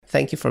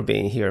Thank you for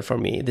being here for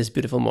me this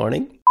beautiful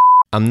morning.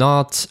 I'm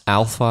not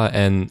Alpha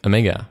and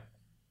Omega.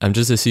 I'm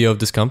just the CEO of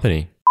this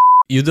company.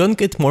 You don't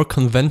get more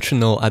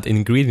conventional at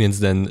ingredients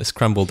than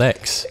scrambled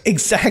eggs.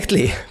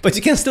 Exactly. But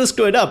you can still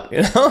screw it up,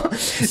 you know?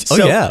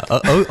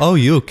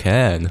 You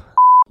can.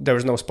 There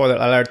was no spoiler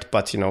alert,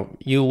 but,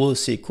 you will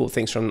see cool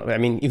things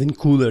even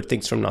cooler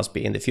things from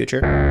Nozbe in the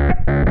future.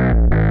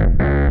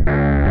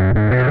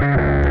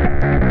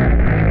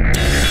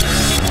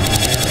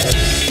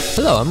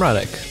 Hello, I'm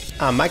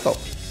Radek. I'm Michael.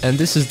 And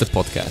this is the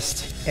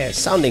podcast. A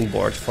sounding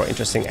board for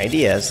interesting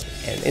ideas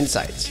and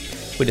insights.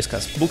 We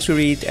discuss books we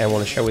read and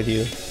want to share with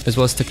you. As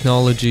well as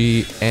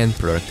technology and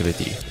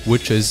productivity,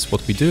 which is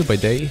what we do by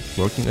day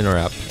working on our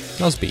app,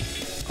 Nozbe.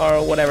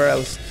 Or whatever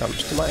else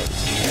comes to mind.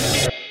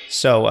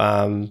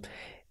 So,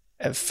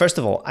 first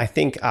of all, I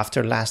think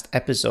after last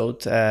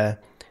episode,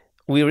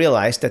 we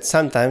realized that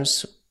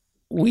sometimes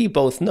we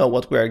both know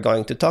what we are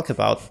going to talk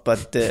about,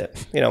 but the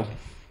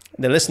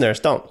listeners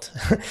don't.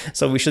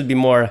 So we should be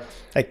more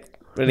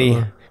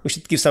we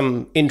should give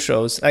some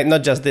intros,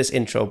 not just this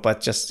intro, but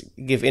just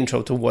give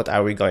intro to what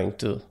are we going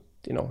to,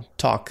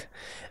 talk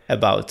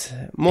about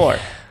more,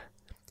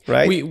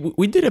 right?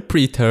 We did a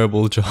pretty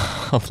terrible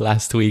job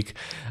last week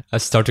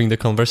starting the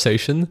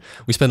conversation.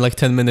 We spent like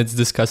 10 minutes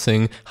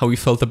discussing how we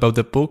felt about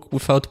the book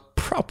without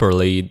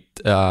properly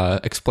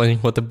explaining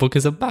what the book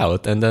is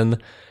about. And then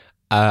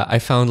I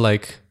found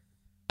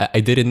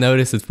I didn't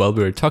notice it while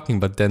we were talking,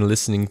 but then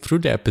listening through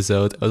the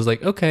episode, I was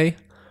like, okay,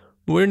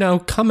 we're now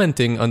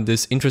commenting on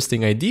this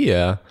interesting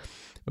idea,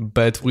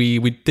 but we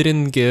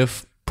didn't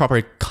give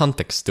proper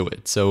context to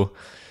it. So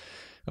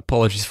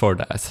apologies for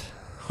that.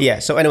 Yeah,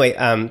 so anyway,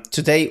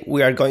 today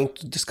we are going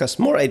to discuss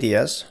more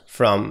ideas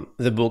from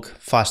the book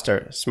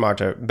Faster,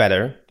 Smarter,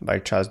 Better by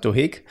Charles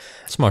Duhigg.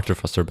 Smarter,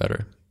 faster,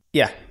 better.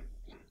 Yeah.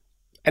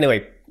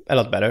 Anyway, a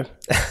lot better.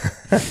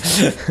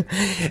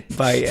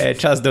 By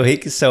Charles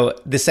Duhigg. So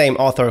the same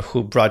author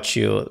who brought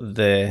you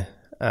the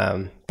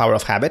Power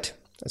of Habit,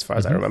 as far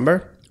as I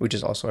remember, which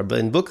is also a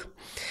brilliant book.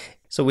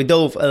 So we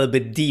dove a little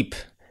bit deep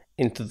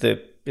into the,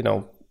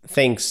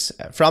 things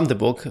from the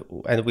book,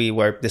 and we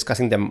were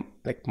discussing them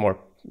more,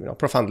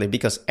 profoundly,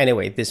 because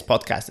anyway, this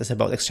podcast is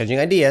about exchanging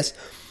ideas.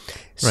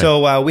 Right.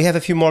 So we have a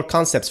few more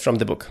concepts from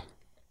the book,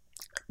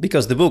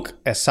 because the book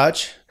as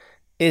such,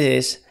 it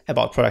is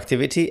about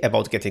productivity,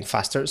 about getting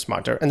faster,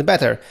 smarter, and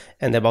better,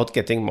 and about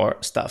getting more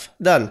stuff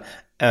done.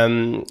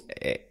 And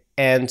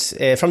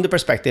from the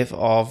perspective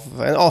of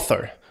an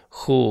author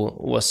who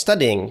was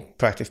studying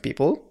proactive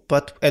people,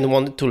 and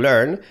wanted to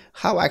learn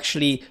how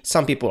actually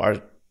some people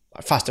are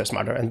faster,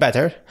 smarter, and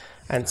better,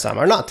 and some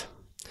are not.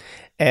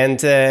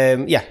 And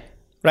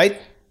right?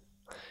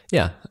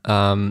 Yeah,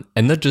 and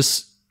not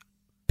just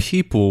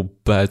people,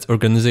 but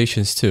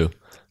organizations too.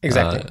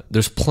 Exactly.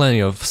 There's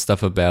plenty of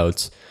stuff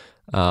about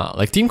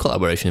team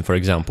collaboration, for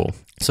example.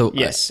 So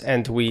yes,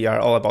 and we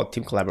are all about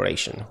team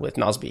collaboration with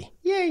Nozbe.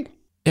 Yay!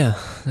 Yeah,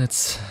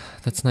 that's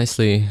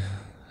nicely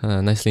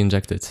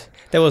injected.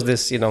 There was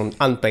this,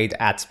 unpaid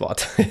ad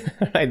spot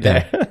right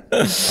there.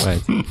 Yeah.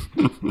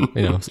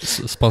 Right.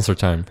 Sponsor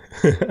time.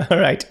 All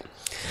right.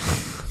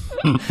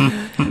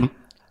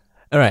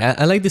 All right.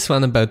 I like this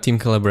one about team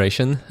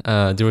collaboration.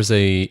 There was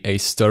a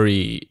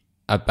story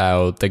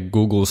about the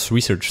Google's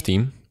research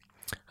team,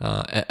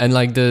 I don't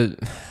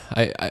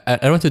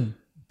want to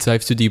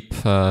dive too deep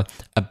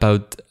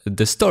about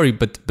the story,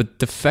 but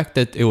the fact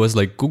that it was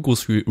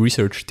Google's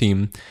research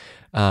team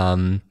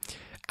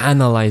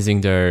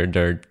analyzing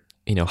their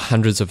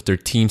hundreds of their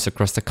teams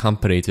across the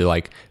company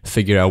to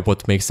figure out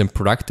what makes them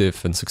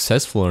productive and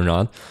successful or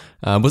not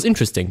was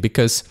interesting,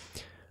 because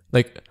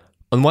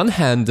on one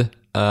hand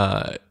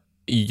I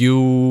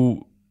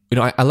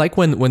like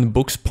when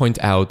books point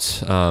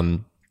out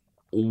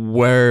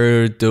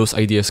where those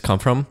ideas come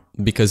from,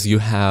 because you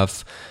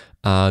have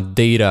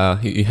data,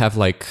 you have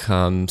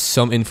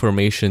some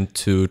information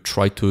to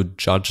try to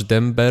judge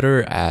them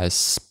better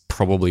as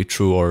probably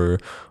true or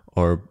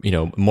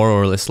more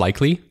or less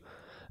likely.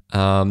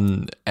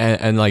 And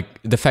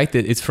the fact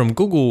that it's from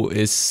Google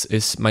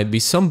is might be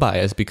some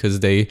bias,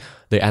 because they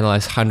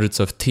analyze hundreds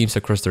of teams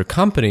across their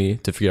company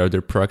to figure out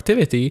their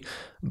productivity,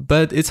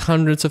 but it's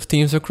hundreds of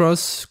teams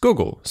across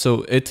Google,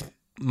 so it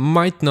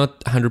might not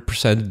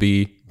 100%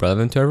 be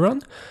relevant to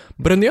everyone.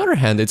 But on the other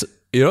hand, it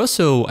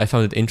also, I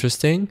found it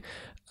interesting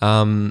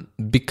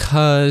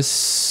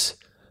because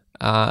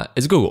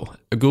it's Google.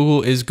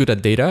 Google is good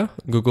at data.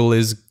 Google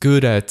is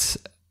good at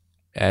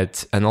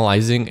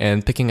analyzing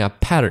and picking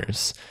up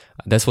patterns.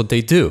 That's what they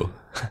do.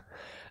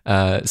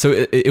 So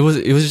it was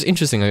just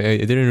interesting. I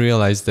didn't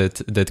realize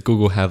that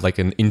Google have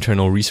an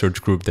internal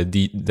research group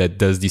that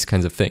does these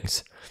kinds of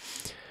things.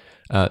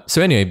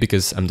 So anyway,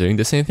 because I'm doing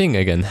the same thing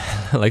again,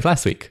 like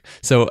last week.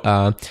 So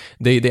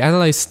they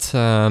analyzed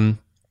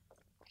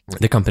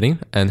the company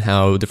and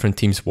how different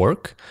teams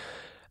work.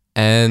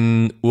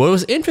 And what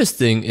was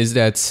interesting is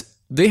that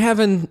they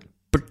haven't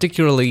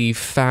particularly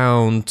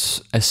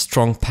found a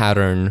strong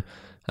pattern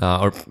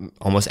or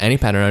almost any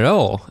pattern at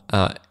all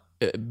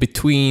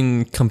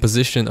between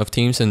composition of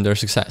teams and their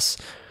success.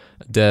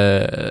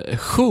 The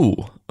who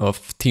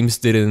of teams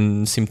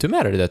didn't seem to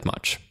matter that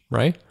much,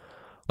 right?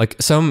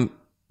 Like some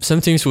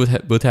teams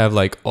would have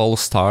like all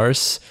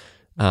stars.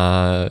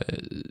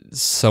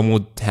 Some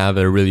would have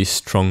a really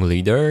strong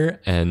leader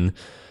and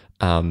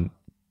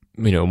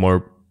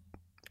more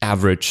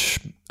average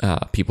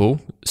people.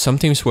 Some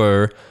teams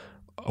were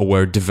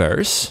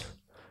diverse.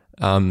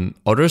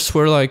 Others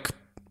were like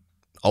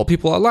all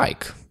people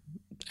alike,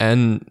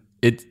 and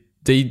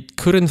they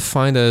couldn't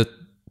find a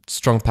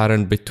strong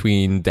pattern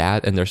between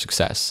that and their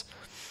success.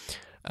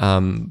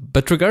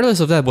 But regardless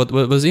of that, what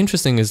was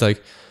interesting is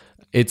like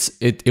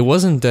it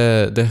wasn't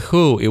the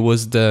who, it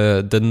was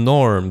the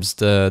norms,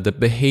 the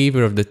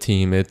behavior of the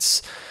team,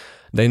 its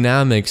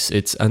dynamics,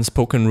 its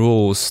unspoken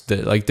rules,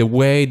 the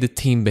way the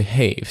team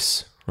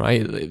behaves,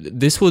 right?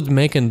 This would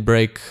make and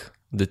break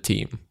the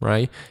team,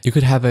 right? You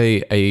could have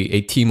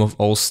a team of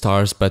all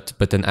stars,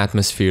 but an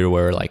atmosphere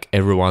where like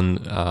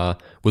everyone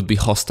would be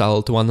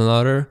hostile to one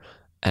another,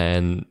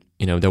 and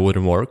that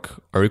wouldn't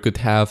work. Or you could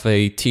have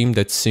a team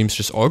that seems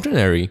just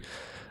ordinary,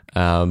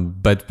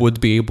 but would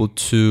be able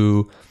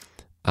to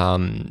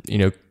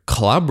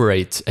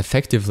collaborate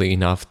effectively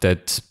enough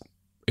that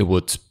it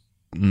would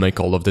make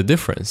all of the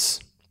difference.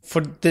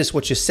 For this,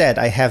 what you said,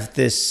 I have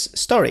this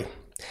story.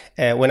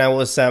 When I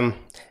was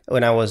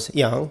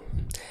young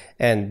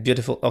and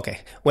beautiful. Okay,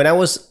 when I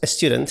was a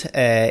student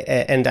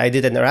and I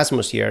did an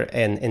Erasmus year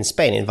in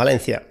Spain, in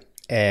Valencia,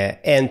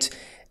 and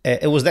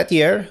it was that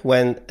year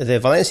when the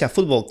Valencia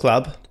Football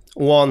Club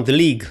won the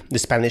league, the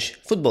Spanish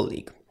Football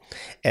League.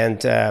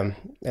 And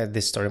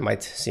this story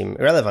might seem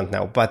irrelevant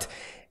now, but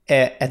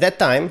at that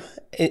time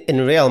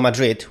in Real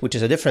Madrid, which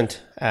is a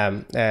different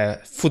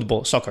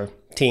soccer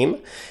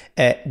team,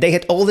 they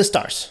had all the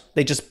stars.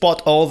 They just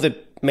bought all the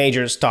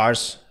major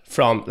stars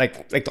from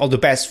like all the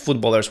best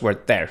footballers were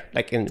there,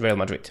 like in Real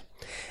Madrid.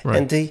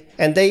 Right.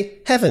 And they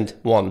haven't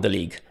won the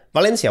league.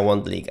 Valencia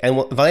won the league,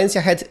 and Valencia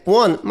had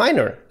one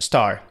minor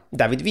star,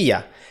 David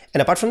Villa.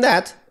 And apart from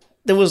that,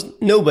 there was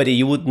nobody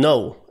you would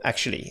know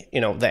actually,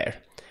 there.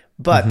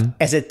 But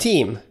as a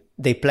team,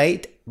 they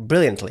played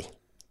brilliantly.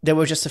 They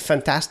were just a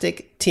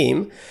fantastic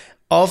team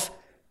of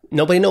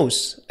nobody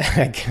knows,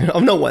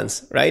 of no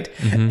ones, right?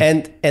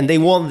 And they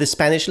won the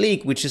Spanish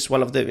league, which is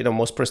one of the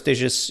most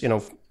prestigious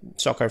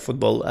soccer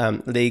football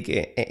league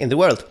in the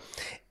world.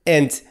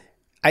 And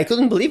I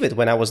couldn't believe it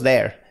when I was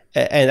there,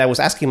 and I was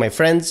asking my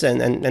friends,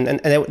 and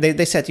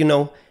they said,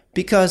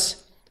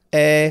 because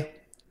they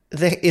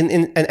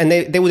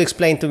would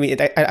explain to me.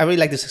 I really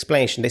like this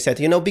explanation. They said,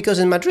 because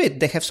in Madrid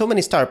they have so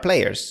many star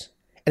players,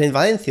 and in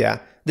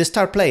Valencia the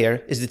star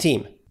player is the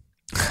team.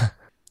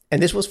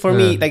 And this was for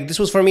me,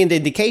 the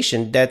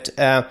indication that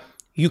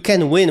you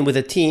can win with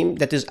a team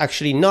that is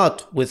actually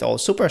not with all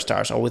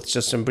superstars or with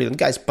just some brilliant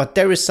guys, but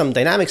there is some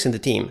dynamics in the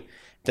team,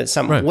 that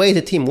some way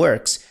the team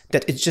works,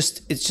 that it's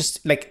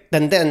just like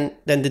then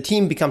the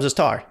team becomes a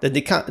star. That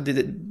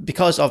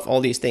because of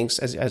all these things,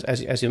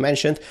 as you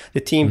mentioned, the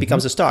team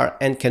becomes a star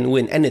and can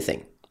win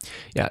anything.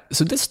 Yeah,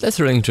 so that's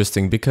really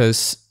interesting,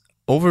 because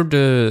over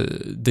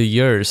the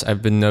years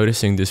I've been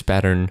noticing this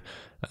pattern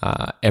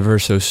ever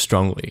so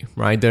strongly,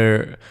 right?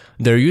 There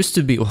used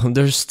to be,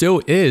 there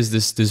still is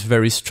this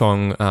very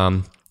strong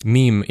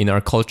meme in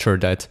our culture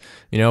that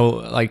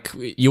like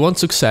you want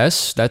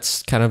success,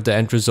 that's kind of the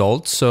end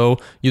result. So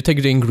you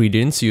take the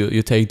ingredients,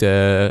 you take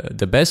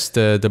the best,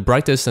 the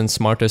brightest and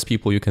smartest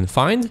people you can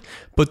find,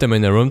 put them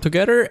in a room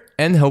together,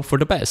 and hope for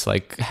the best.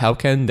 Like, how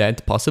can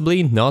that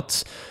possibly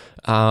not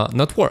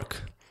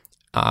work?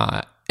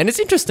 And it's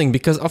interesting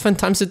because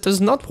oftentimes it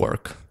does not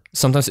work.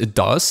 Sometimes it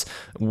does.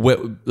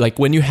 Like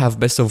when you have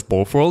best of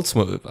both worlds,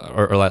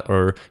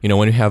 or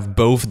when you have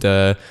both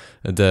the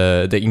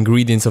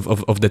ingredients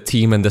of the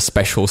team and the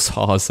special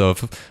sauce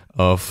of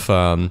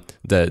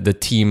the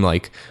team,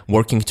 like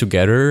working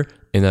together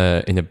in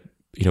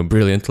a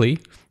brilliantly,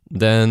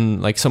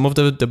 then like some of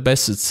the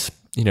best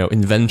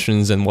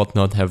inventions and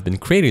whatnot have been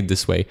created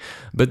this way.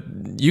 But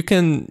you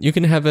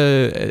can have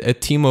a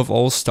team of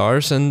all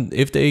stars, and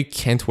if they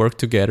can't work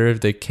together,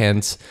 if they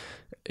can't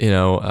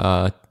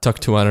talk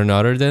to one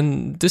another,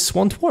 then this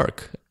won't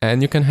work.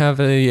 And you can have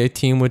a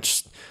team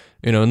which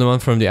no one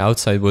from the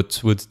outside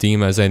would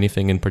deem as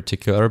anything in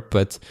particular,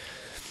 but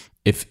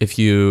if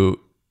the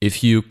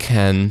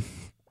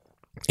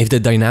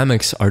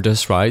dynamics are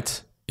just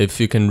right, if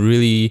you can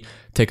really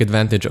take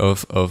advantage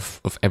of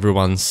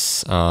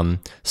everyone's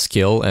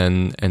skill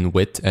and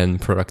wit and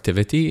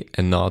productivity,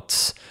 and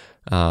not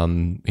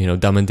dumb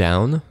it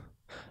down,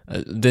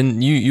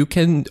 then you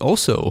can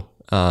also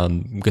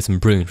get some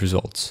brilliant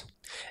results.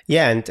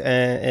 Yeah, and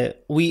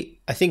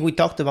I think we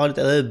talked about it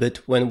a little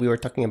bit when we were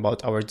talking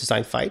about our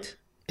design fight,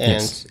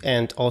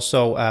 and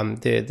also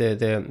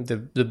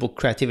the book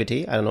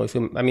Creativity. I don't know if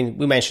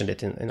we mentioned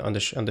it on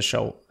the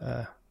show,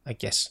 I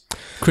guess.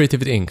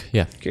 Creativity Inc.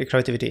 Yeah.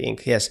 Creativity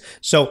Inc. Yes.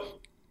 So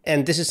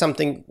And this is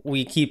something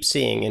we keep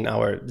seeing in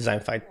our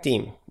design fight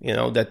team,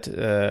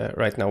 that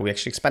right now we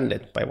actually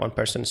expanded by one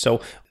person.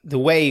 So the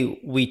way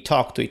we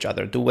talk to each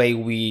other, the way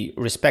we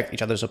respect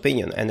each other's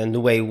opinion, and then the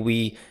way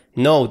we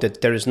know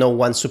that there is no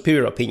one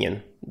superior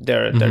opinion,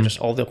 they're just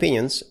all the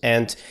opinions,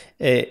 and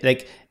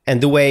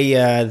and the way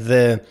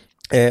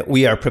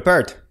we are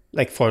prepared,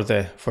 like for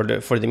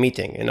the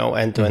meeting,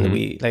 and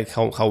we like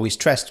how we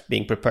stressed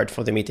being prepared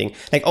for the meeting,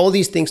 like all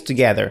these things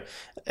together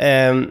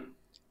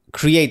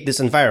create this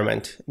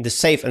environment, this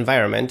safe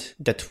environment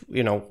that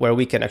where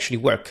we can actually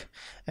work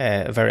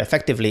very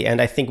effectively, and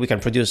I think we can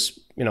produce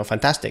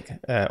fantastic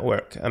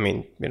work. I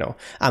mean,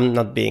 I'm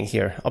not being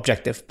here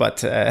objective,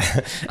 but I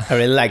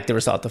really like the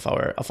result of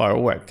our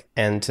work,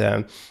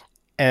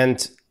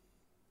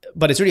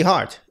 but it's really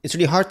hard. It's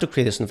really hard to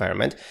create this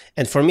environment.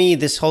 And for me,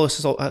 this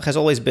has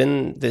always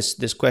been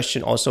this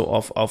question also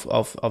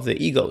of the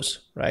egos,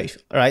 right?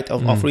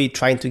 Of really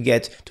trying to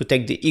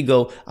take the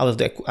ego out of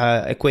the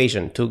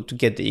equation, to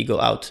get the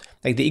ego out,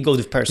 like the ego of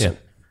the person,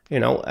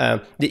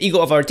 the ego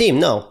of our team.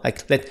 No,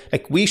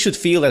 like we should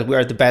feel that we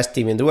are the best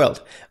team in the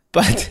world.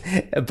 But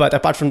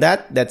apart from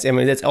that, that's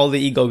all the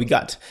ego we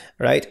got,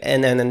 right?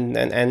 And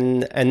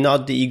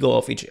not the ego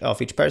of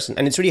each person.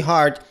 And it's really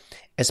hard,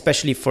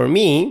 especially for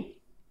me.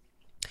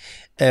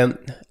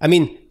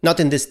 Not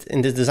in this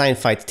design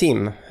fight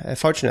team,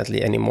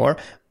 fortunately anymore,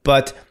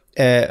 but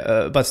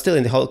still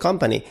in the whole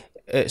company,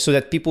 so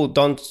that people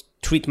don't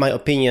treat my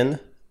opinion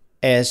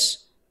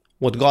as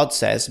what God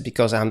says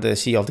because I'm the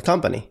CEO of the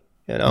company,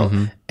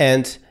 And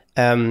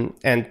in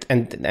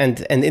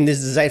this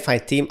design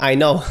fight team, I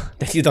know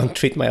that you don't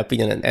treat my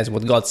opinion as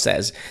what God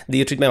says. Do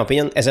you treat my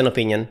opinion as an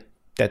opinion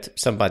that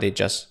somebody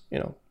just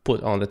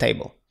put on the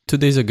table? 2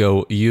 days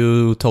ago,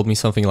 you told me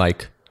something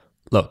like,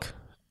 "Look,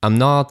 I'm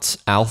not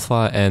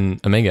Alpha and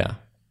Omega.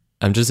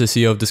 I'm just the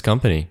CEO of this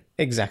company."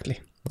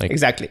 Exactly.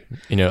 Exactly.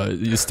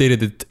 You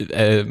stated it,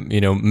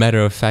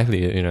 matter of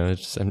factly. I'm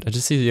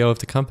just CEO of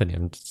the company.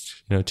 I'm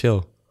just,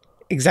 chill.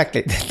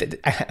 Exactly.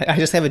 I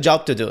just have a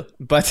job to do,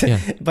 but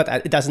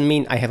it doesn't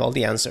mean I have all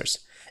the answers,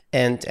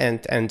 and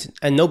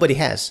nobody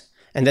has.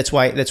 And that's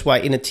why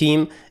in a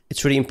team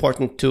it's really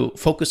important to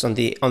focus on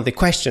the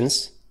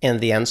questions and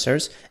the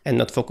answers, and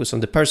not focus on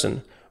the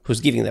person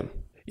who's giving them.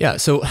 Yeah,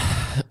 so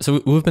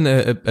we've been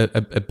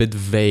a bit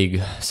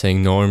vague,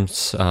 saying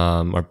norms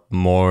are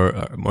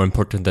more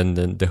important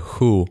than the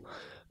who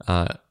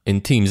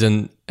in teams,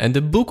 and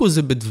the book was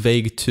a bit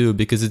vague too,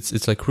 because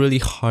it's like really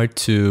hard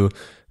to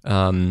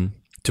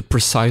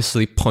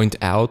precisely point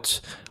out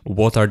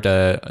what are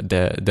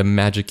the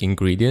magic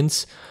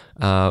ingredients,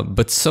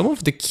 but some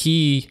of the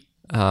key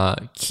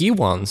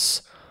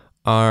ones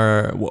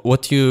are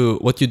what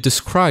you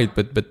described,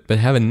 but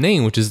have a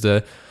name, which is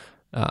the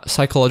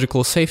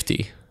psychological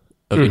safety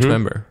of each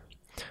member.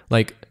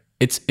 Like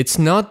it's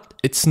not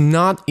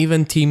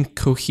even team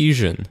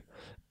cohesion,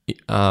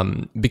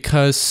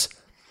 because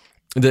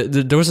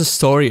there was a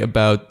story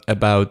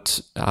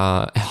about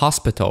a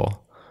hospital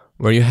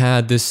where you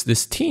had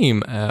this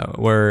team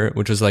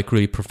which was like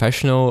really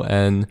professional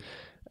and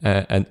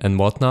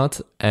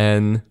whatnot,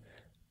 and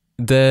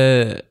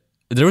there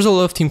was a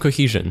lot of team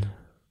cohesion,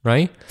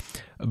 right?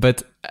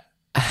 But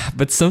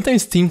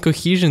sometimes team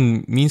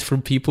cohesion means for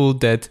people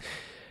that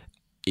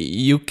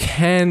you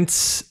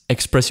can't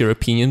express your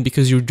opinion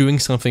because you're doing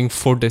something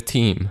for the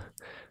team,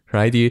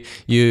 right?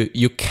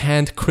 You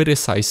can't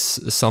criticize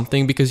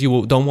something because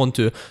you don't want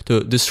to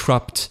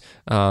disrupt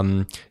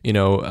the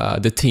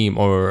team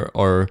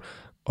or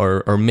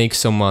make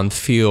someone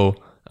feel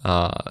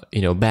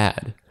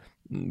bad.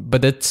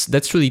 But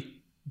that's really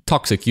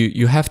toxic.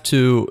 You have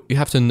to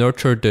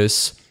nurture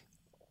this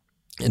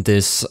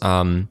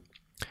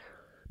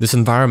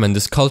environment,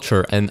 this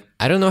culture, and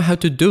I don't know how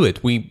to do it.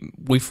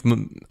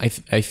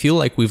 I feel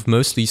like we've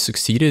mostly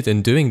succeeded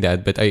in doing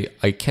that, but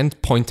I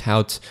can't point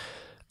out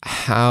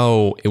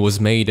how it was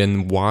made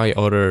and why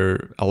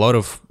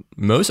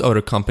most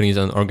other companies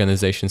and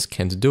organizations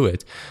can't do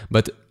it.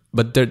 But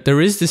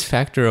there is this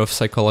factor of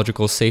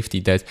psychological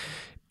safety that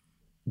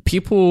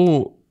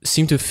people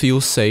seem to feel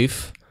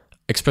safe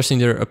expressing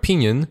their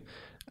opinion,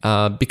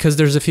 because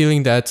there's a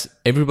feeling that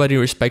everybody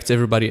respects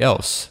everybody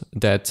else,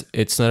 that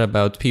it's not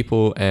about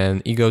people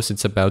and egos,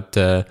 it's about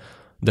the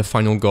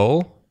final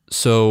goal.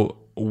 So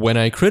when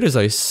I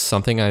criticize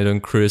something, I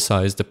don't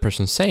criticize the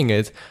person saying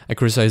it, I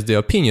criticize the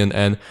opinion,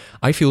 and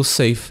I feel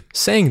safe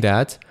saying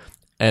that.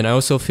 And I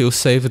also feel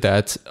safe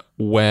that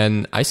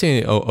when I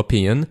say an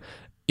opinion,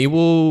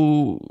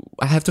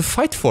 I have to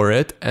fight for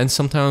it, and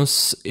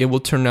sometimes it will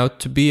turn out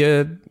to be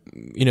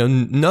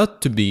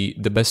not to be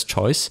the best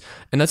choice,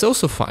 and that's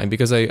also fine,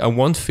 because I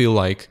won't feel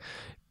like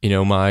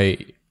my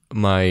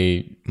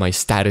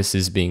status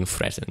is being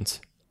threatened.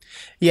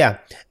 Yeah,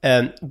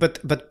 but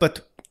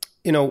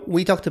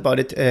we talked about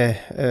it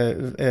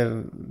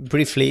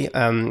briefly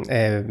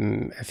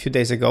a few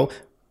days ago,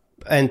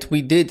 and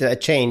we did a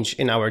change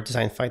in our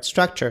design fight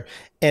structure.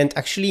 And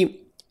actually,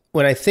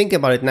 when I think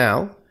about it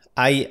now,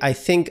 I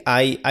think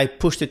I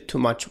pushed it too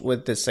much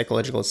with the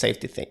psychological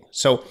safety thing.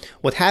 So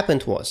what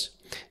happened was,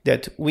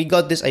 that we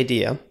got this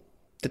idea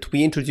that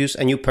we introduce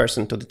a new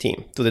person to the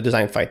team, to the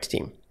design fight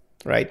team,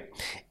 right?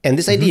 And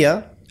this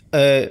idea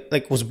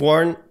was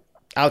born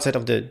outside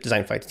of the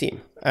design fight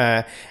team,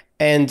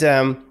 and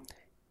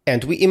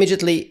we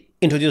immediately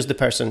introduced the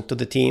person to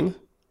the team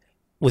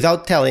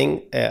without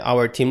telling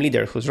our team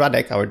leader, who's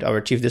Radek,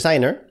 our chief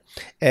designer,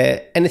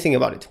 anything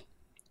about it.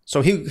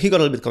 So he got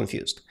a little bit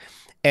confused.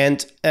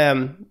 And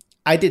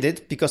I did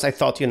it because I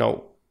thought,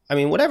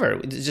 whatever,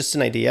 it's just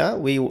an idea.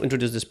 We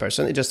introduced this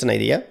person, it's just an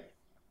idea.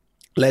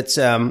 Let's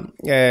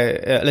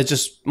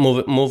just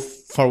move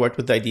forward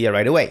with the idea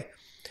right away.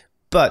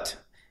 But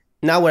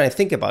now when I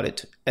think about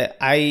it,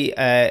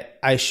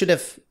 I should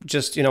have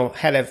just,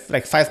 had a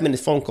 5-minute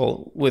phone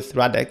call with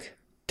Radek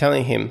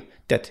telling him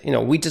that,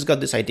 we just got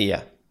this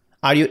idea.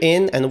 Are you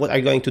in? And what are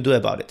you going to do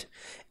about it?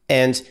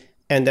 And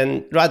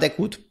then Radek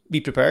would be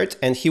prepared,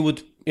 and he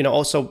would,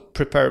 also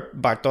prepare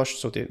Bartosz,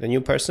 so the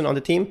new person on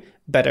the team,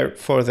 better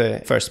for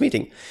the first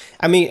meeting.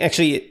 I mean,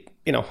 actually,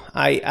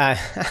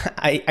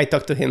 I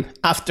talked to him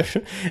after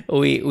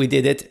we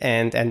did it,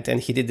 and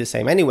he did the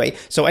same anyway.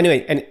 So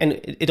anyway, and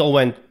it all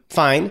went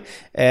fine.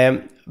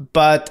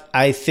 But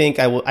I think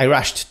I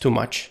rushed too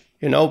much,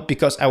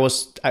 because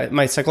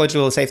my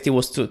psychological safety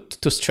was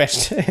too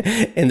stretched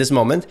in this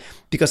moment,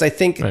 because I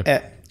think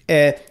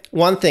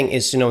one thing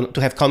is,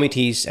 to have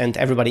committees and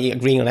everybody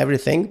agreeing on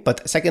everything.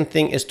 But second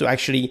thing is to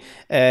actually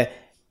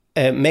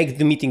make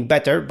the meeting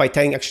better by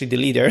telling actually the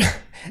leader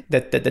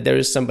that there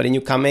is somebody new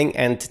coming,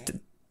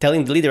 and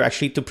telling the leader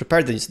actually to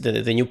prepare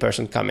the new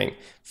person coming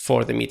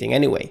for the meeting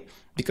anyway,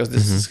 because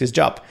this is his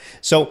job.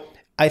 So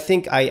I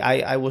think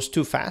I was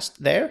too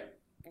fast there.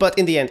 But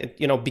in the end,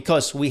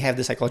 because we have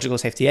the psychological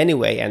safety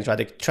anyway, and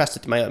Radek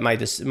trusted my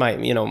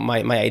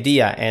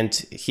idea,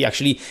 and he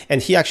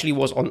actually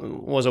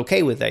was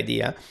okay with the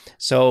idea.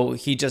 So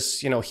he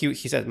just,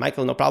 he said,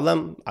 Michael, no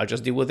problem, I'll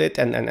just deal with it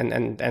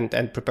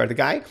and prepare the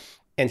guy,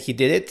 and he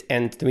did it,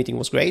 and the meeting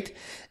was great.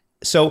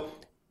 So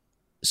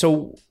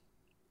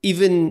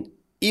even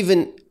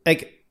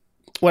like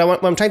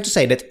what I'm trying to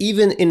say, that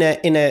even in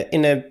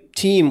a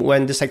team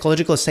when the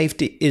psychological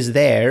safety is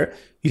there,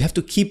 you have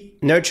to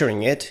keep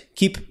nurturing it,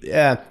 keep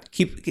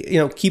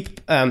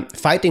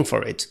fighting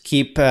for it,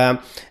 I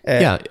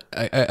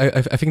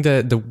think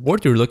the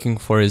word you're looking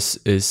for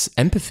is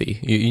empathy.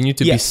 You need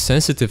to be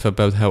sensitive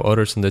about how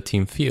others on the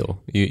team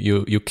feel.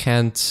 You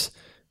can't,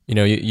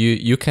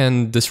 you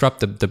can disrupt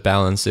the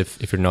balance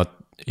if you're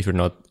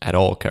not at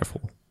all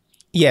careful.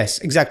 Yes,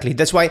 exactly.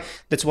 That's why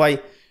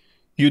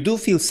you do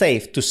feel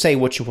safe to say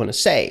what you want to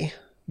say.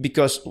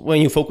 Because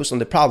when you focus on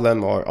the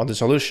problem or on the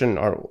solution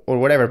or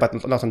whatever,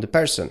 but not on the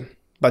person,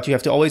 but you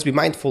have to always be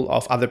mindful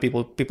of other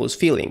people's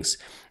feelings,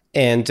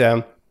 and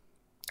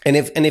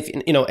if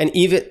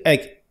even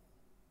like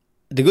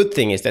the good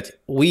thing is that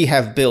we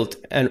have built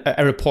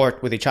a rapport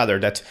with each other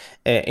that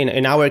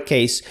in our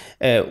case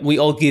we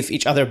all give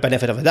each other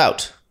benefit of a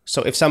doubt.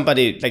 So if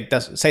somebody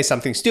say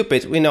something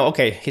stupid, we know,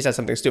 okay, he said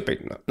something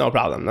stupid, no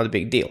problem, not a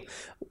big deal.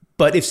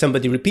 But if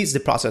somebody repeats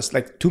the process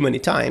too many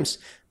times,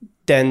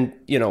 then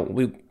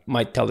we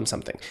might tell them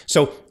something.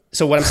 So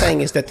what I'm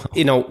saying is that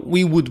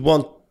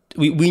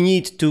we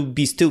need to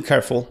be still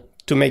careful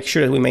to make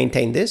sure that we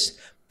maintain this,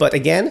 but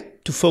again,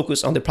 to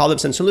focus on the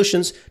problems and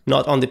solutions,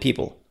 not on the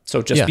people.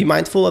 So just be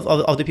mindful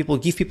of the people,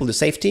 give people the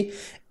safety,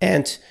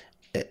 and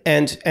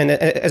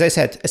as I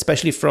said,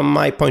 especially from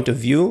my point of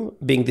view,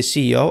 being the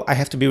CEO, I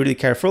have to be really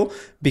careful,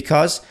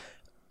 because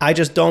I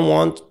just don't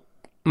want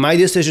my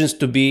decisions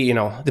to be,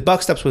 the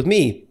buck stops with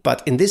me.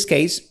 But in this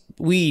case,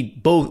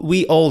 we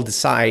all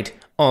decide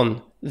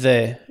on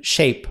the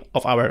shape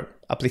of our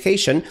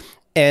application,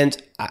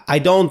 and I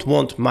don't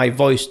want my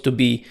voice to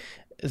be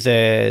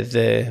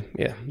the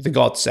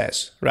God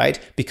says, right?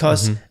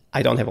 Because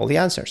I don't have all the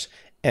answers,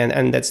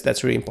 and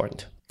that's really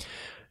important.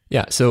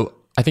 Yeah. So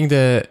I think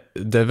the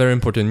very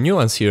important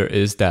nuance here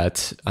is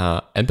that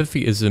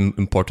empathy is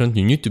important.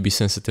 You need to be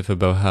sensitive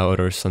about how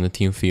others on the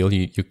team feel.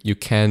 You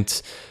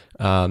can't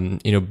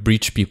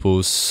breach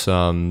people's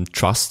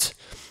trust.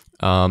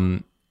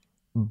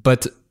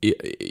 But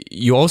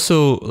you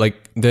also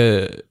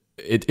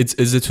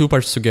it's the two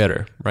parts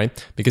together,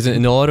 right? Because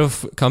in a lot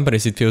of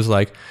companies, it feels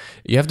like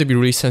you have to be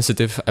really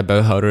sensitive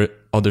about how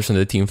others on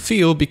the team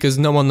feel, because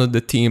no one on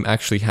the team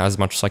actually has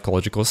much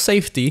psychological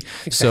safety.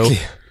 Exactly.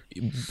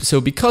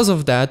 So because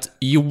of that,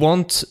 you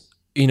won't,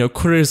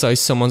 criticize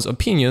someone's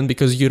opinion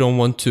because you don't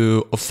want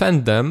to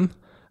offend them.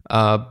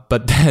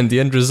 But then the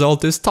end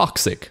result is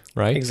toxic,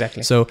 right?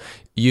 Exactly. So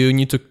you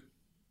need to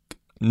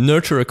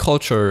nurture a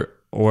culture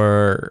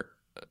where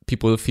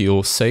people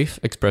feel safe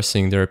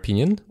expressing their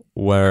opinion,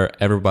 where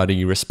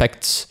everybody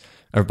respects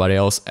everybody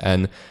else,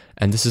 and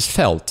this is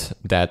felt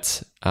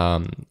that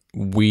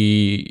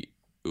we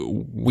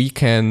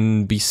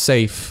can be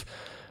safe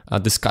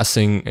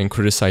discussing and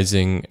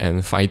criticizing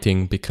and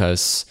fighting,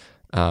 because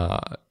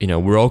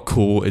we're all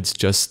cool. It's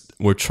just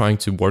we're trying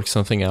to work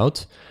something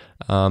out,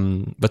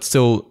 but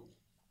still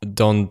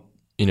don't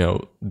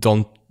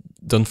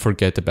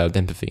forget about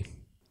empathy.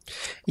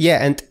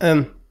 Yeah,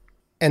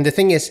 and the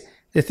thing is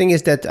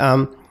that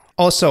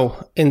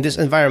also in this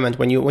environment,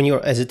 when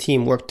you're as a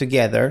team work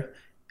together,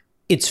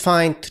 it's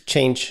fine to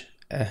change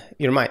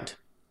your mind,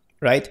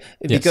 right?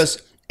 Yes.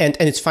 Because and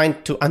it's fine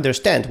to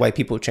understand why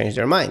people change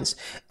their minds,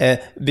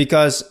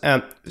 because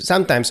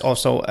sometimes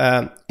also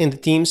in the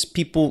teams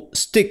people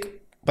stick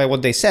by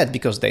what they said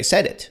because they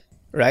said it,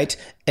 right?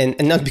 And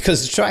not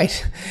because it's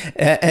right.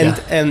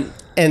 And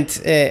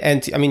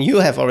I mean, you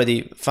have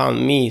already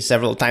found me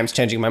several times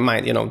changing my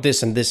mind,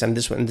 this and this and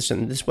this and this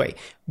and this way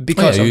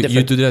because of different.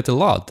 You do that a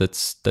lot.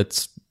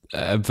 That's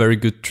a very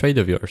good trait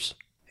of yours.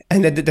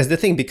 And that's the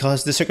thing,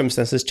 because the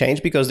circumstances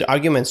change, because the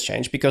arguments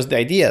change, because the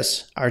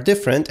ideas are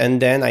different,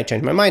 and then I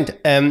change my mind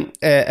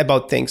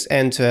about things.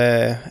 And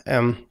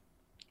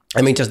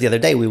I mean, just the other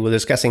day we were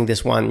discussing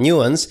this one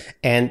nuance,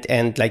 and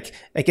like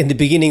in the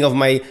beginning of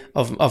my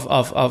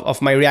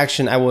of my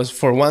reaction, I was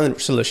for one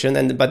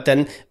solution, but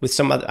then with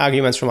some other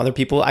arguments from other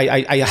people,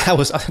 I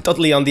was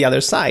totally on the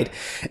other side,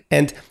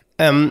 and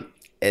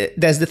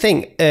that's the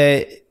thing.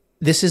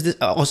 This is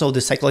also the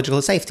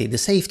psychological safety, the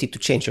safety to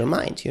change your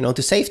mind,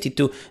 the safety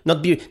to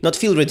not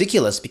feel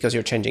ridiculous because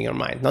you're changing your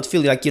mind, not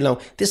feel like,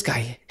 this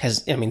guy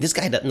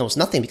that knows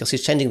nothing because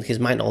he's changing his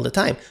mind all the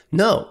time.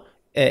 No,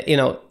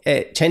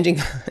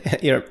 changing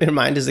your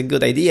mind is a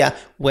good idea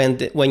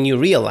when you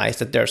realize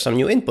that there are some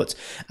new inputs.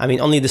 I mean,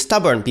 only the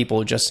stubborn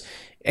people just,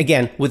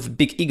 again, with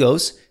big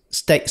egos,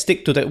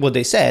 stick to what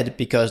they said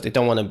because they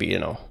don't want to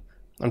be,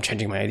 I'm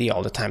changing my idea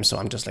all the time, so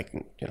I'm just like,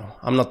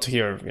 I'm not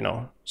here,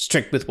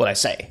 strict with what I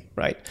say,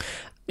 right?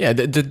 Yeah,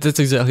 that's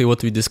exactly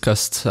what we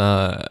discussed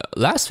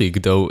last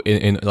week, though,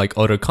 in like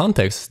other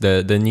contexts,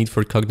 the need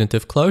for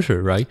cognitive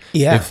closure, right?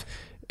 Yeah.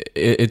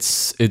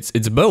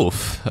 It's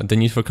both the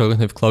need for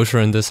cognitive closure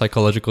and the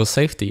psychological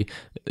safety.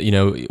 A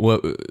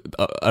lot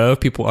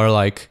of people are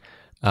like,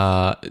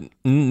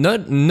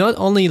 not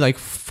only like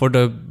for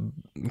the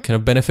kind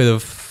of benefit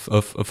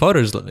of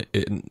others, not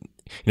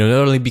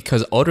only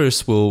because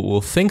others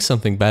will think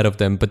something bad of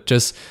them, but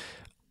just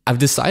I've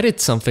decided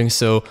something.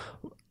 So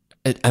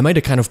am I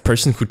the kind of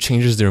person who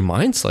changes their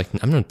minds? Like,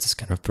 I'm not this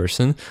kind of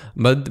person,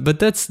 but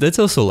that's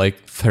also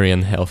like very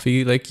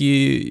unhealthy. Like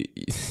you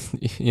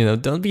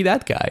don't be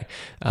that guy.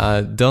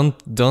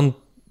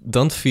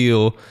 Don't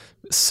feel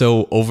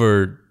so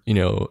over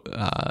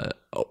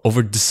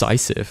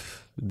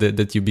decisive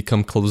that you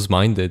become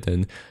close-minded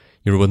and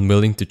you're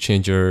unwilling to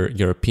change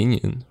your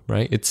opinion,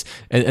 right? It's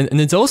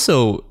and it's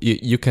also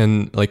you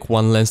can, like,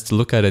 one lens to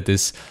look at it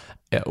is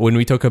when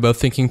we talk about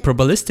thinking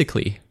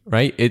probabilistically,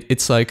 right?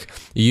 It's like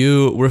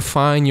you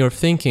refine your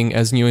thinking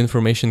as new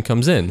information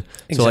comes in.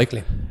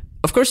 Exactly. So like,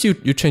 of course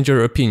you change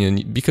your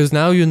opinion because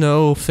now you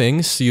know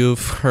things,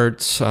 you've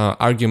heard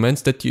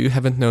arguments that you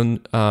haven't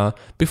known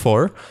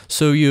before.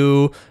 So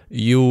you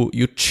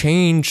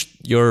change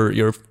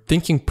your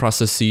thinking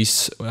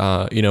processes,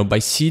 by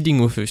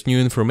seeding with this new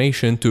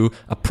information to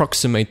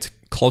approximate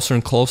closer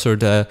and closer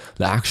the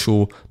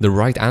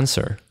right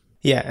answer.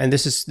 Yeah, and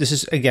this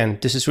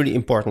is really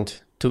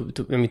important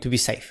to be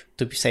safe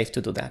to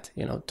do that,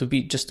 to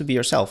be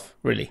yourself,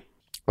 really.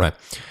 Right.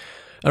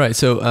 All right.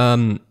 So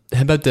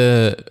how about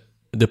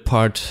the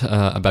part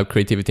about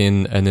creativity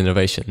and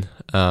innovation?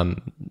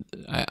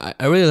 I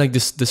really like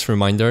this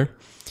reminder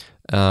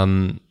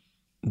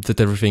that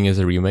everything is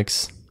a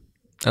remix,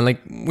 and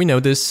like we know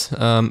this,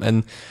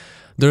 and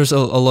there's a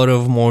lot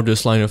of more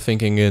this line of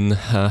thinking in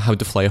How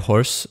to Fly a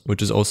Horse,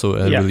 which is also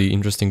a really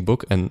interesting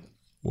book, and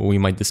we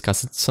might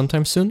discuss it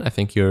sometime soon. I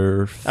think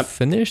you're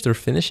finished or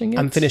finishing it.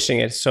 I'm finishing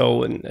it,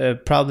 so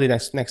probably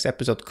next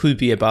episode could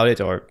be about it,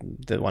 or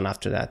the one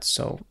after that.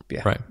 So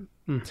yeah, right.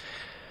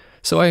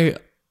 So I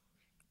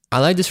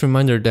like this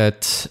reminder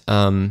that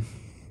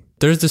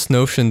there's this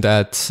notion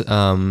that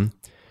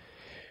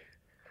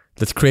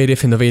that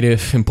creative,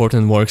 innovative,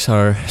 important works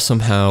are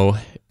somehow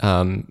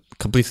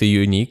completely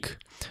unique,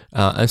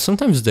 and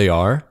sometimes they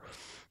are,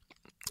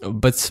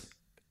 but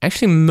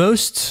actually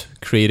most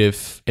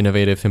creative,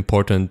 innovative,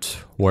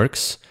 important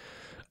works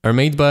are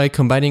made by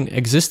combining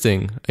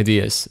existing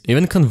ideas,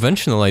 even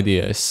conventional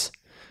ideas,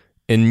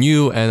 in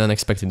new and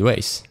unexpected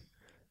ways.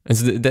 And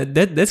so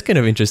that's kind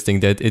of interesting,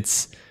 that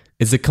it's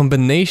a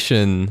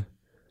combination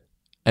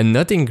and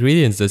not the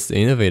ingredients that's the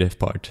innovative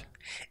part.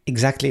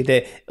 Exactly.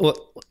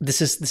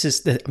 This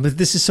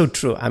is so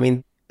true. I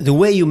mean, the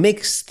way you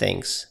mix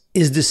things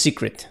is the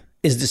secret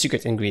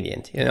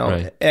ingredient.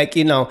 Right. Like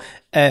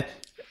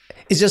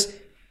it's just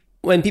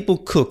when people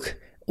cook.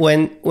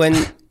 When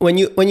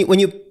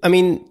you. I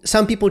mean,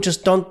 some people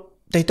just don't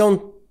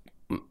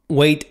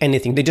weight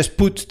anything. They just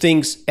put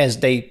things as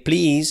they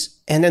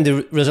please, and then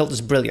the result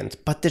is brilliant.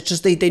 But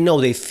they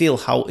know, they feel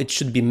how it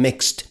should be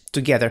mixed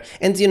together.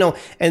 And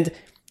and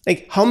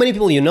like, how many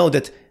people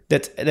that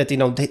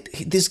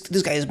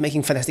this guy is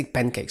making fantastic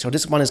pancakes, or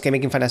this one is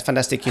making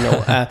fantastic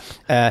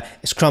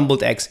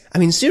scrambled eggs. I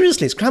mean,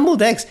 seriously,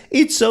 scrambled eggs,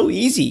 it's so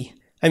easy.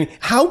 I mean,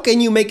 how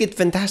can you make it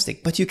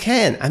fantastic? But you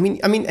can. I mean,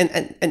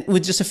 and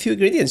with just a few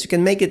ingredients, you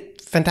can make it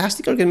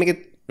fantastic, or you can make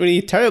it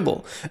really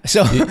terrible.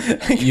 So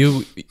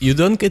you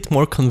don't get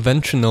more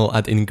conventional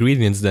at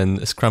ingredients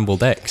than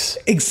scrambled eggs.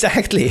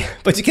 Exactly,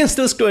 but you can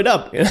still screw it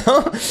up, you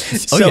know.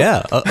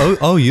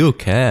 You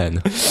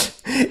can.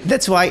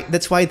 That's why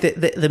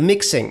the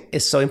mixing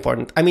is so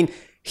important. I mean,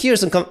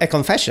 here's a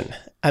confession.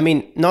 I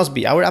mean,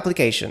 Nozbe, our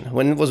application,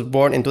 when it was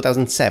born in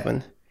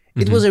 2007,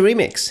 it was a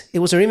remix. It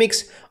was a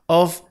remix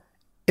of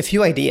a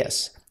few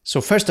ideas. So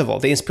first of all,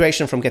 the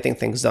inspiration from getting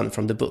things done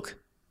from the book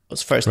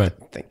was first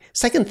thing.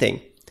 Second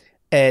thing,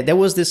 there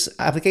was this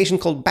application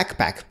called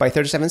Backpack by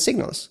 37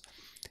 Signals.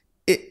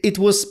 It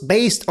was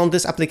based on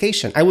this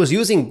application. I was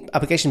using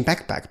application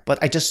Backpack, but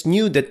I just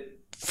knew that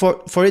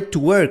for it to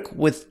work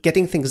with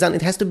getting things done,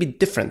 it has to be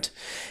different.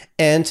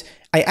 And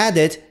I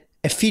added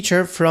a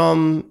feature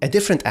from a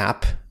different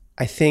app.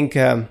 I think,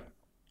 I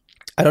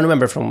don't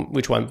remember from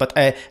which one, but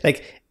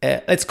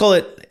let's call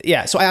it,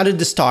 so I added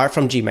the star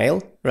from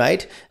Gmail,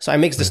 right? So I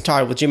mixed the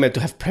star with Gmail to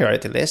have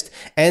priority list,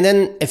 and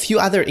then a few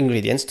other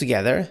ingredients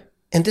together,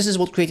 and this is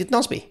what created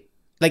Nozbe.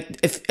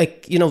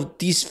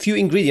 These few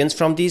ingredients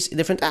from these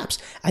different apps.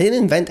 I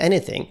didn't invent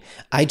anything.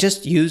 I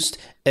just used,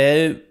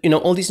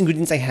 all these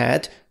ingredients I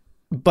had,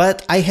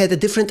 but I had a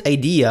different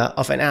idea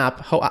of an app,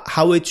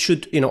 how it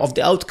should, of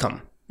the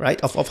outcome, right?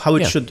 Of how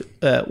it should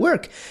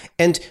work.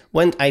 And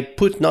when I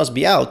put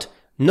Nozbe out,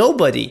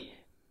 nobody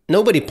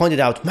pointed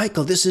out,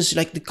 Michael, this is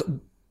this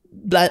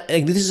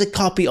is a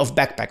copy of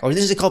Backpack, or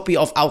this is a copy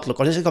of Outlook,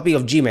 or this is a copy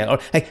of Gmail, or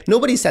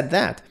nobody said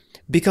that,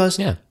 because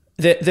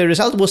the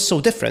result was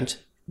so different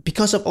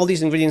because of all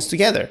these ingredients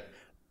together.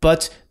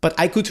 But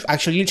I could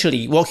actually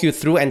literally walk you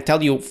through and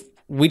tell you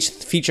which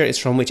feature is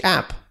from which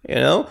app,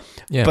 Yeah.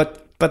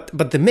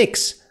 But the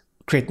mix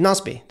created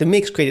Nozbe. The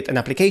mix created an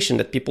application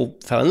that people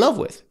fell in love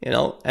with, and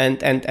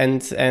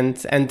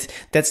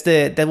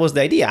that was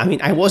the idea. I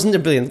mean, I wasn't a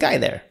brilliant guy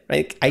there,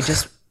 right? I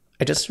just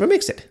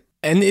remixed it.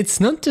 And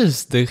it's not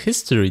just the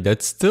history.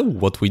 That's still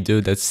what we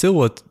do. That's still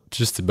what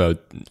just about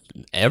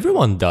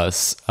everyone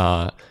does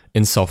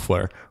in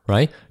software,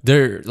 right?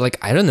 There,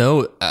 I don't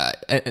know.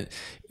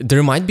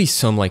 There might be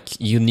some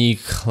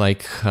unique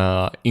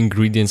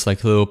ingredients,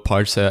 little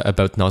parts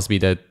about Nozbe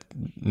that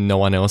no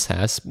one else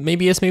has.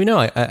 Maybe yes, maybe no.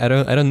 I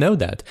don't know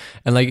that.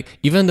 And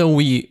even though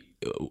we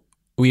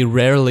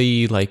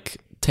rarely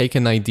take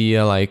an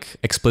idea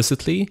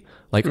explicitly,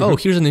 oh,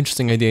 here's an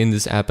interesting idea in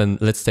this app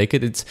and let's take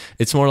it.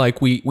 It's more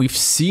we've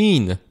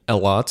seen a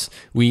lot.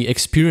 We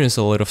experience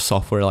a lot of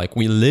software.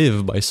 We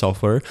live by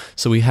software.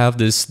 So we have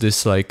this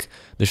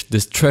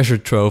treasure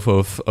trove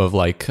of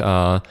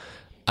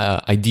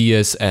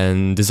ideas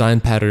and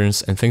design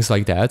patterns and things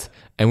like that.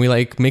 And we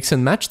mix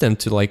and match them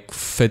to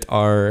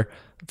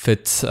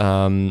fit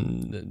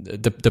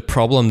the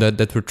problem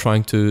that we're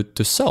trying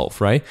to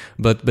solve, right?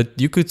 But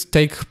you could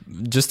take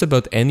just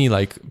about any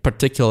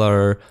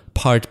particular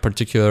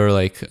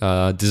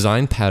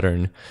design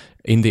pattern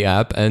in the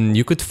app, and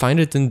you could find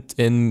it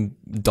in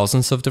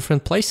dozens of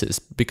different places,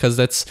 because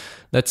that's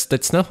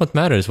not what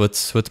matters.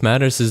 What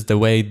matters is the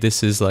way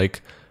this is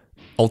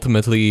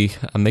ultimately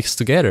mixed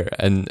together,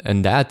 and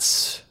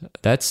that's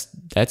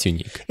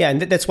unique. Yeah,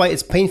 and that's why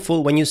it's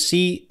painful when you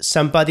see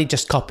somebody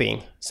just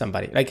copying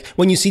somebody.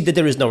 When you see that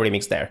there is no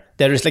remix there.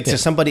 There is so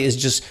somebody is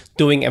just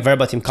doing a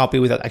verbatim copy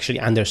without actually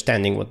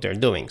understanding what they're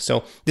doing.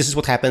 So this is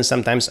what happens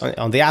sometimes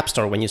on the App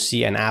Store, when you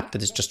see an app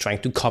that is just trying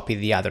to copy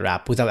the other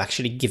app without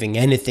actually giving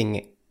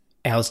anything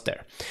else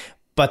there.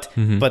 But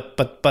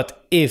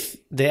if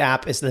the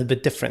app is a little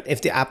bit different,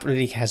 if the app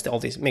really has all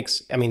these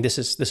mix, I mean, this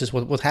is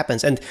what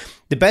happens. And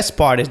the best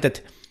part is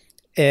that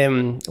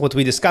what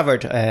we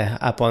discovered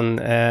on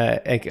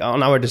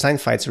our design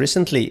fights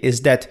recently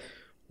is that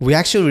we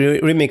actually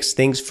remix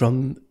things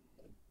from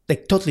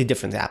totally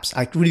different apps,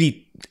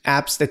 really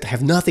apps that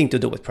have nothing to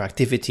do with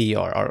productivity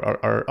or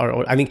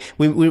I mean,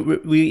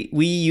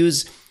 we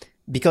use,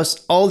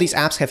 because all these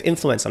apps have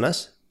influence on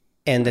us.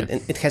 And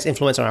it has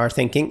influence on our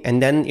thinking,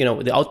 and then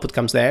the output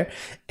comes there.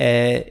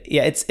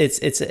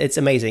 It's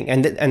amazing,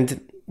 and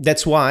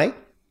that's why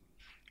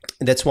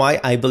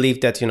I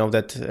believe that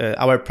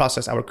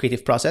our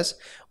creative process,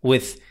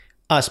 with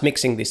us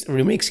remixing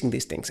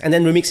these things, and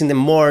then remixing them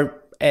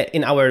more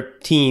in our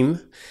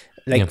team,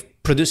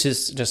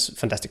 produces just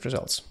fantastic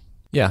results.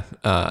 Yeah,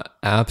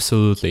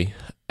 absolutely.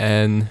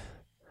 And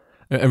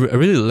I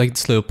really like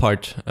this little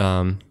part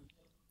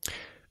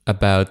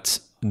about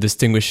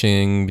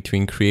distinguishing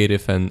between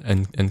creative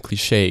and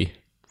cliche,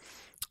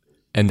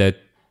 and that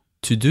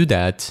to do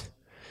that,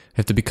 you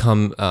have to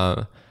become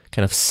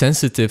kind of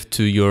sensitive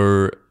to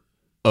your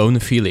own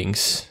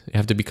feelings. You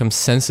have to become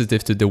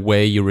sensitive to the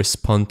way you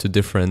respond to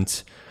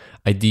different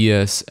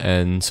ideas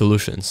and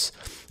solutions,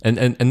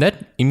 and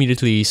that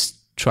immediately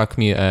struck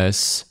me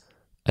as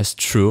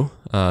true.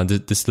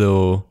 This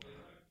little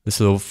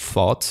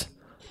thought,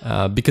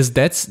 because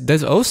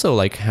that's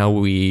also how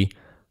we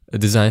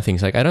design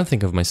things. I don't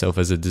think of myself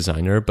as a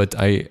designer, but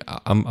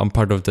I'm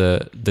part of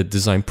the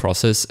design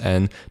process,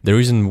 and the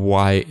reason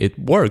why it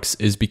works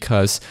is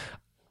because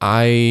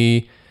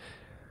I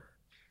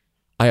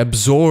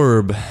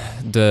absorb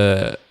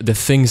the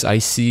things I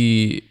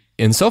see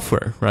in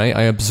software, right?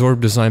 I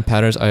absorb design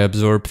patterns, I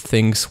absorb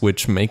things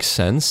which make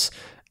sense,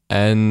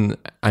 and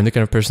I'm the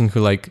kind of person who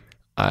like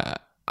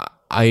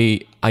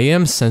I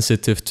am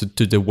sensitive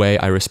to the way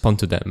I respond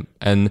to them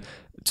and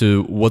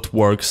to what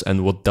works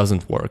and what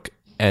doesn't work,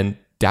 and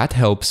that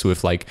helps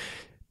with like,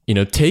 you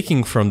know,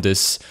 taking from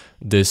this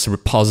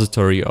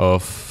repository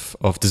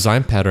of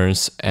design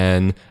patterns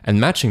and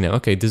matching them.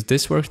 Okay,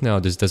 this works now,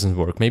 this doesn't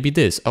work. Maybe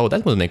this. Oh,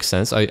 that will make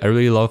sense. I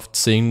really loved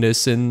seeing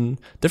this in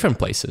different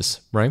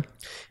places, right?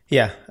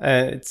 Yeah,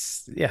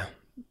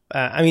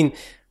 I mean,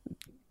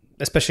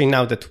 especially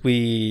now that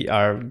we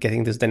are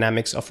getting this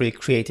dynamics of really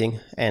creating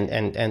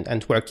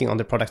and working on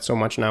the product so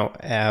much now.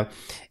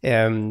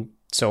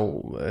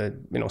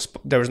 You know,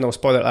 there is no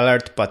spoiler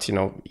alert, but you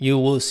know, you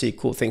will see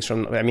cool things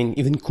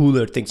even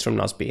cooler things from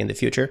Nozbe in the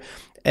future.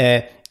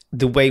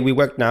 The way we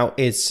work now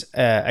is,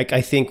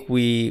 I think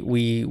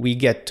we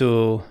get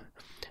to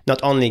not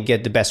only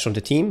get the best from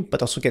the team,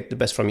 but also get the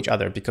best from each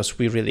other, because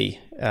we really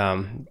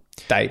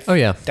dive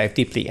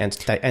deeply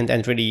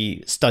and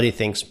really study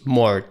things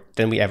more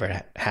than we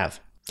ever have.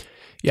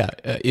 Yeah,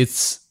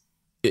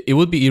 it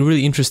would be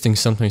really interesting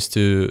sometimes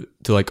to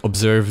like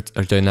observe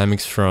our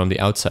dynamics from the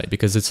outside,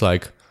 because it's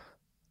like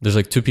there's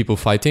like two people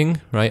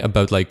fighting, right,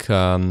 about like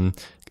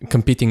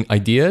competing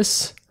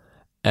ideas,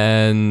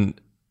 and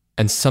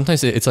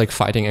sometimes it's like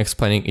fighting,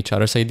 explaining each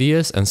other's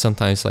ideas, and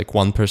sometimes like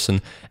one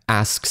person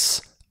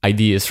asks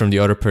ideas from the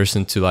other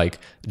person to like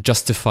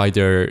justify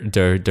their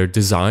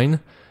design,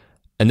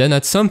 and then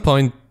at some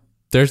point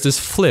there's this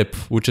flip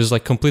which is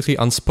like completely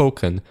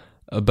unspoken,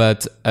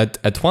 but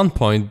at one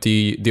point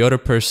the other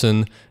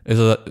person is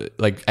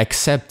like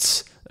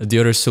accepts the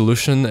other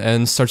solution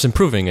and starts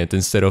improving it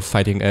instead of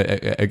fighting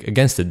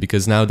against it,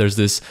 because now there's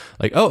this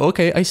like, oh,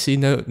 okay, I see,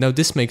 now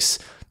this makes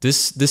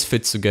this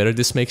fits together,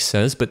 this makes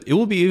sense, but it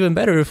will be even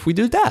better if we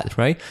do that,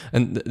 right?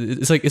 And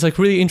it's like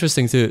really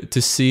interesting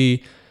to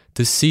see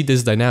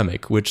this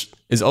dynamic, which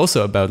is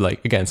also about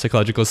like, again,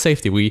 psychological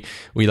safety. We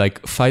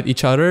like fight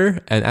each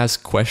other and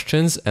ask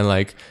questions and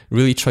like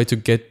really try to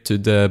get to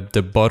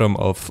the bottom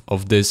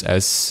of this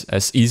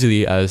as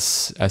easily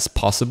as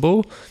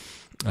possible.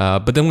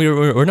 But then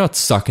we're not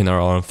stuck in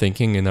our own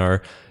thinking, in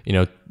our, you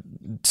know,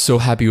 so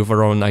happy with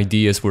our own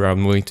ideas where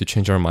I'm willing to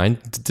change our mind.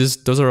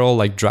 Those are all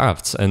like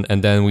drafts, and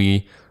then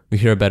we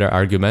hear a better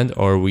argument,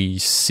 or we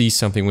see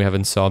something we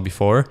haven't saw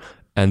before,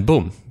 and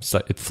boom, it's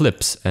like it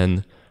flips,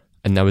 and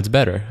now it's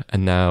better,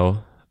 and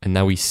now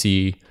we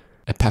see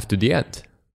a path to the end.